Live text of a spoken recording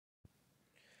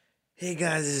Hey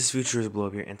guys, this is Future Blow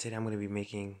Up here, and today I'm gonna be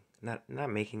making not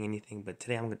making anything, but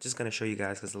today I'm just gonna show you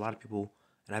guys because a lot of people,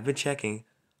 and I've been checking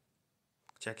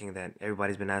that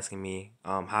everybody's been asking me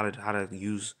how to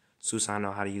use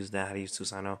Susanoo, how to use that, how to use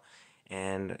Susanoo,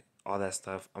 and all that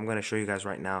stuff. I'm gonna show you guys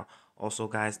right now. Also,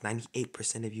 guys,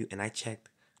 98% of you, and I checked,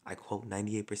 I quote,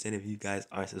 98% of you guys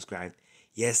are subscribed.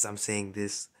 Yes, I'm saying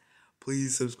this.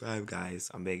 Please subscribe, guys.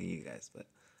 I'm begging you guys, but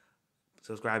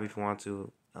subscribe if you want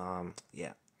to.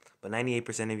 Yeah. But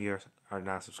 98% of you are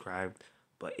not subscribed.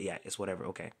 But yeah, it's whatever.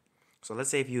 Okay. So let's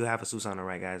say if you have a Susanoo,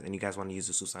 right, guys, and you guys want to use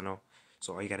the Susanoo,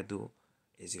 so all you gotta do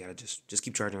is you gotta just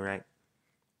keep charging, right?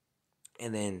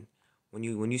 And then when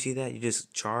you see that, you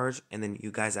just charge, and then you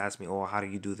guys ask me, oh, how do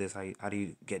you do this? How do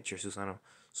you get your Susanoo?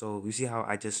 So you see how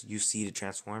I just use C to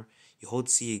transform. You hold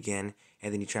C again,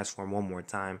 and then you transform one more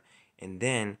time, and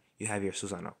then you have your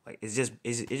Susanoo. Like it's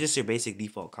just your basic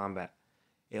default combat.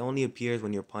 It only appears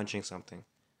when you're punching something.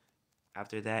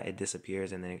 After that, it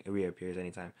disappears and then it reappears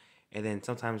anytime. And then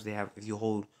sometimes they have, if you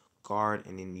hold guard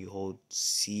and then you hold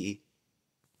C,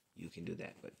 you can do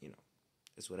that. But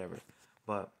it's whatever.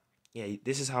 But yeah,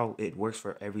 this is how it works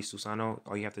for every Susanoo.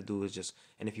 All you have to do is just,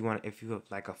 and if you have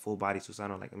like a full body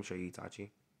Susanoo, like let me show you Itachi.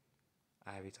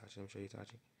 I have Itachi. Let me show you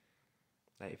Itachi.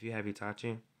 Like if you have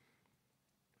Itachi,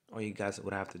 all you guys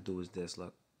would have to do is this.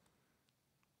 Look,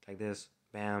 like this.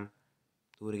 Bam.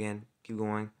 Do it again. Keep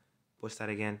going. Push that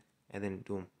again. And then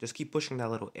boom. Just keep pushing that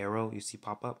little arrow you see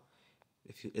pop up.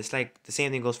 It's like the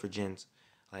same thing goes for Jins.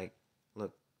 Like,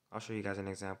 look, I'll show you guys an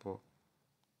example.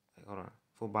 Like, hold on.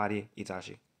 Full body,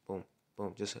 Itachi. Boom.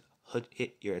 Boom. Just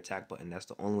hit your attack button. That's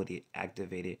the only way to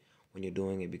activate it when you're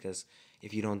doing it. Because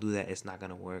if you don't do that, it's not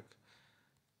going to work.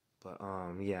 But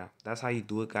yeah, that's how you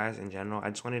do it, guys, in general.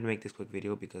 I just wanted to make this quick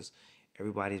video because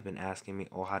everybody's been asking me,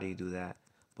 oh, how do you do that?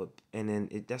 And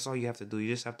then that's all you have to do.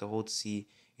 You just have to hold C,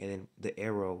 and then the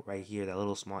arrow right here, that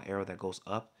little small arrow that goes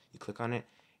up, you click on it,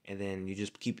 and then you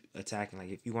just keep attacking.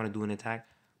 Like if you want to do an attack,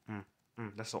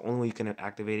 that's the only way you can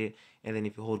activate it. And then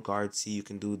if you hold guard C, you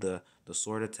can do the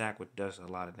sword attack, which does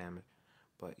a lot of damage.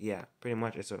 But yeah, pretty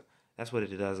much that's what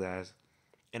it does, guys.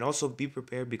 And also be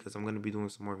prepared because I'm gonna be doing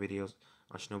some more videos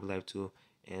on Shinobi Life 2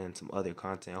 and some other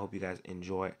content. I hope you guys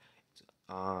enjoy.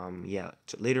 Yeah,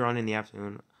 later on in the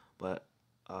afternoon. But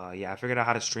yeah, I figured out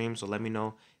how to stream, so let me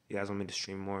know if you guys want me to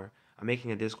stream more. I'm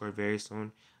making a Discord very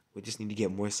soon. We just need to get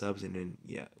more subs, and then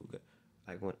yeah,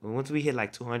 like once we hit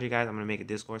like 200 guys, I'm gonna make a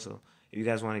Discord. So if you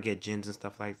guys want to get gens and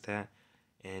stuff like that,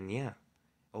 and yeah,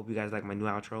 I hope you guys like my new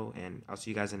outro, and I'll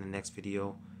see you guys in the next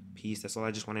video. Peace. That's all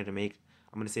I just wanted to make.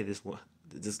 I'm gonna say this one,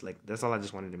 just like that's all I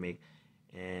just wanted to make.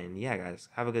 And yeah, guys,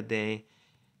 have a good day.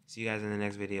 See you guys in the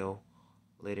next video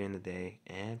later in the day,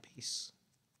 and peace.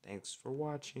 Thanks for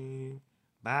watching.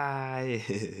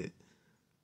 Bye.